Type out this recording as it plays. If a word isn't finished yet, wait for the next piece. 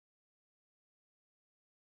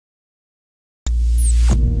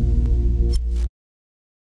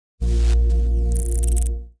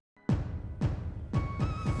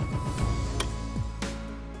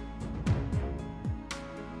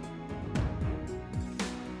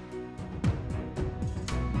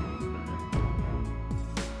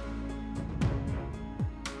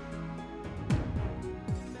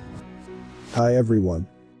Hi everyone.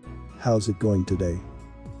 How's it going today?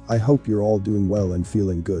 I hope you're all doing well and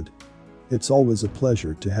feeling good. It's always a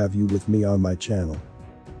pleasure to have you with me on my channel.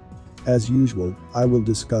 As usual, I will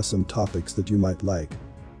discuss some topics that you might like.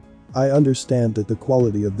 I understand that the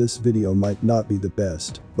quality of this video might not be the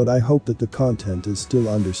best, but I hope that the content is still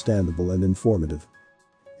understandable and informative.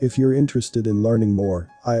 If you're interested in learning more,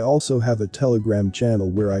 I also have a Telegram channel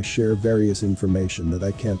where I share various information that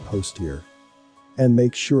I can't post here. And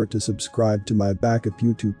make sure to subscribe to my backup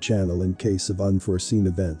YouTube channel in case of unforeseen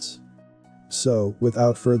events. So,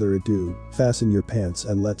 without further ado, fasten your pants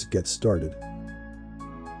and let's get started.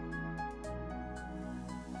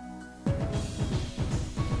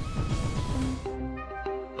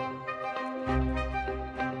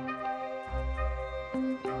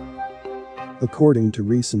 According to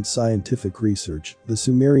recent scientific research, the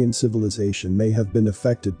Sumerian civilization may have been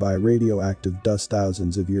affected by radioactive dust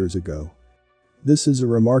thousands of years ago. This is a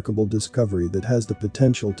remarkable discovery that has the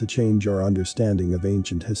potential to change our understanding of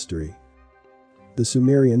ancient history. The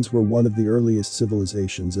Sumerians were one of the earliest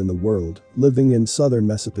civilizations in the world, living in southern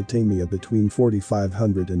Mesopotamia between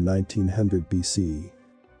 4500 and 1900 BCE.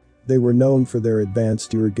 They were known for their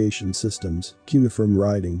advanced irrigation systems, cuneiform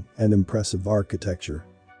writing, and impressive architecture.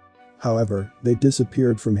 However, they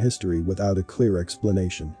disappeared from history without a clear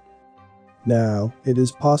explanation. Now, it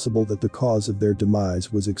is possible that the cause of their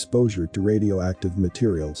demise was exposure to radioactive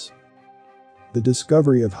materials. The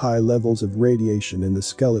discovery of high levels of radiation in the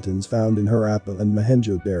skeletons found in Harappa and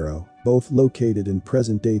Mohenjo-Daro, both located in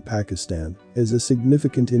present-day Pakistan, is a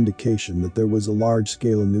significant indication that there was a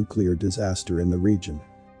large-scale nuclear disaster in the region.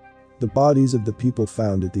 The bodies of the people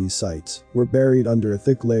found at these sites were buried under a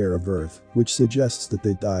thick layer of earth, which suggests that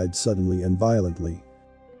they died suddenly and violently.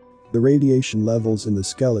 The radiation levels in the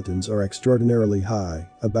skeletons are extraordinarily high,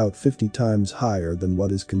 about 50 times higher than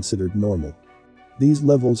what is considered normal. These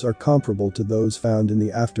levels are comparable to those found in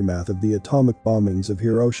the aftermath of the atomic bombings of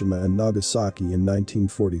Hiroshima and Nagasaki in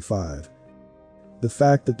 1945. The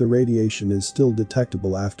fact that the radiation is still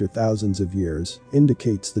detectable after thousands of years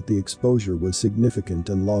indicates that the exposure was significant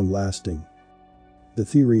and long-lasting. The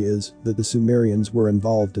theory is that the Sumerians were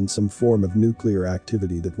involved in some form of nuclear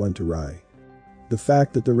activity that went awry. The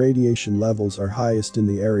fact that the radiation levels are highest in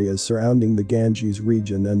the areas surrounding the Ganges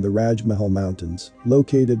region and the Rajmahal Mountains,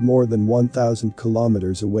 located more than 1,000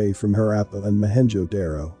 kilometers away from Harappa and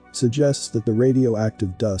Mohenjo-Daro, suggests that the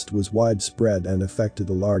radioactive dust was widespread and affected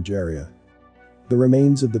a large area. The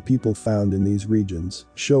remains of the people found in these regions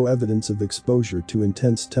show evidence of exposure to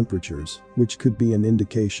intense temperatures, which could be an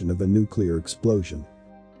indication of a nuclear explosion.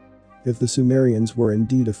 If the Sumerians were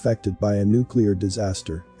indeed affected by a nuclear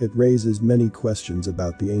disaster, it raises many questions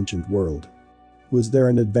about the ancient world. Was there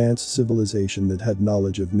an advanced civilization that had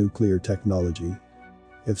knowledge of nuclear technology?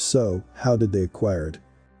 If so, how did they acquire it?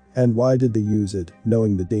 And why did they use it,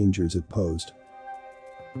 knowing the dangers it posed?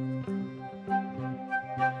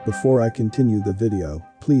 Before I continue the video,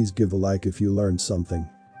 please give a like if you learned something.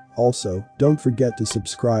 Also, don't forget to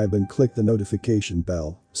subscribe and click the notification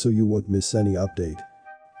bell so you won't miss any update.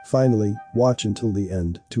 Finally, watch until the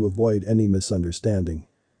end to avoid any misunderstanding.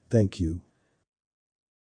 Thank you.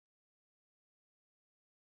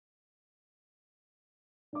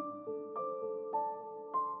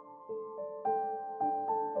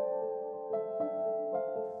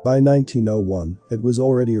 By 1901, it was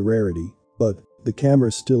already a rarity, but the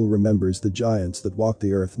camera still remembers the giants that walked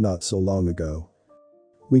the earth not so long ago.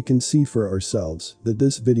 We can see for ourselves that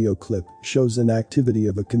this video clip shows an activity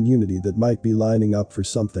of a community that might be lining up for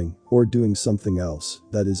something or doing something else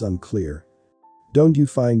that is unclear. Don't you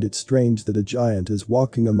find it strange that a giant is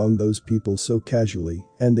walking among those people so casually,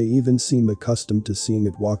 and they even seem accustomed to seeing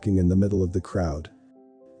it walking in the middle of the crowd?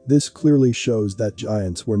 This clearly shows that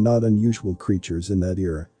giants were not unusual creatures in that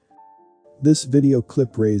era. This video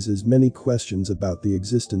clip raises many questions about the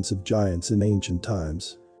existence of giants in ancient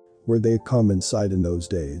times. Were they a common sight in those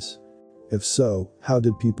days? If so, how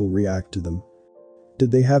did people react to them?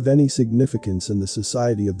 Did they have any significance in the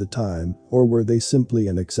society of the time, or were they simply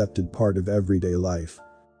an accepted part of everyday life?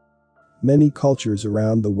 Many cultures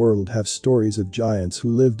around the world have stories of giants who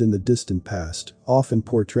lived in the distant past, often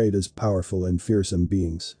portrayed as powerful and fearsome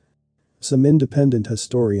beings. Some independent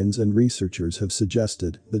historians and researchers have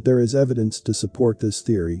suggested that there is evidence to support this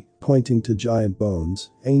theory, pointing to giant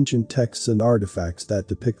bones, ancient texts and artifacts that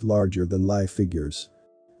depict larger-than-life figures.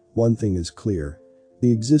 One thing is clear.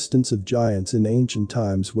 The existence of giants in ancient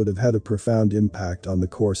times would have had a profound impact on the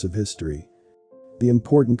course of history. The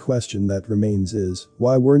important question that remains is,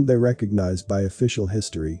 why weren't they recognized by official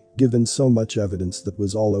history, given so much evidence that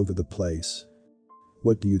was all over the place?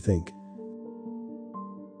 What do you think?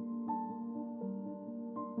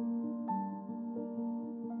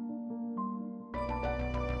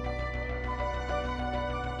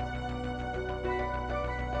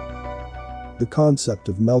 The concept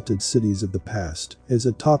of melted cities of the past is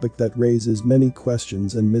a topic that raises many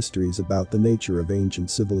questions and mysteries about the nature of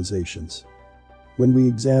ancient civilizations. When we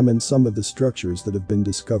examine some of the structures that have been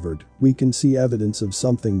discovered, we can see evidence of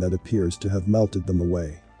something that appears to have melted them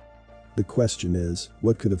away. The question is,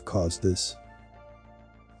 what could have caused this?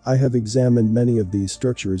 I have examined many of these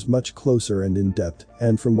structures much closer and in depth,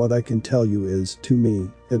 and from what I can tell you is, to me,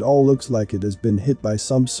 it all looks like it has been hit by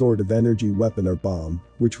some sort of energy weapon or bomb,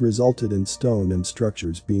 which resulted in stone and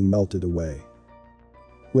structures being melted away.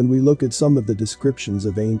 When we look at some of the descriptions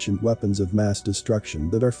of ancient weapons of mass destruction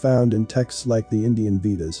that are found in texts like the Indian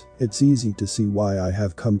Vedas, it's easy to see why I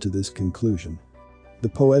have come to this conclusion. The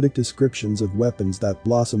poetic descriptions of weapons that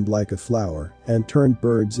blossomed like a flower and turned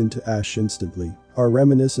birds into ash instantly are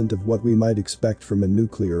reminiscent of what we might expect from a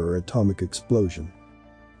nuclear or atomic explosion.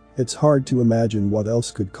 It's hard to imagine what else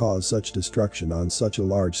could cause such destruction on such a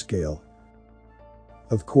large scale.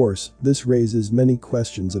 Of course, this raises many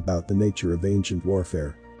questions about the nature of ancient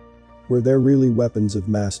warfare. Were there really weapons of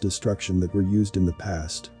mass destruction that were used in the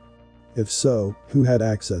past? If so, who had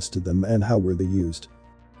access to them and how were they used?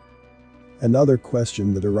 Another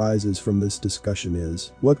question that arises from this discussion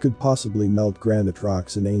is, what could possibly melt granite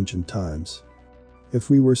rocks in ancient times? If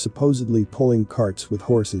we were supposedly pulling carts with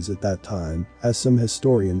horses at that time, as some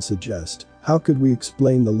historians suggest, how could we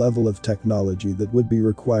explain the level of technology that would be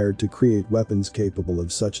required to create weapons capable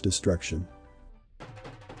of such destruction?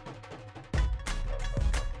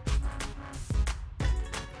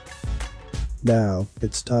 Now,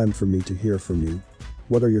 it's time for me to hear from you.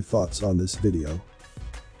 What are your thoughts on this video?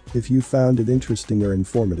 If you found it interesting or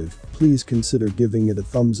informative, please consider giving it a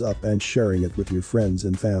thumbs up and sharing it with your friends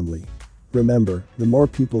and family. Remember, the more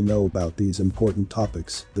people know about these important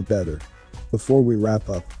topics, the better. Before we wrap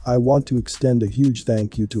up, I want to extend a huge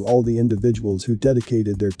thank you to all the individuals who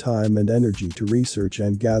dedicated their time and energy to research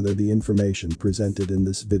and gather the information presented in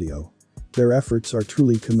this video. Their efforts are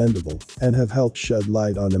truly commendable and have helped shed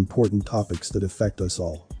light on important topics that affect us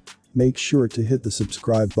all. Make sure to hit the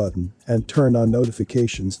subscribe button and turn on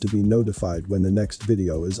notifications to be notified when the next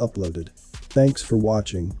video is uploaded. Thanks for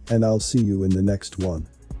watching, and I'll see you in the next one.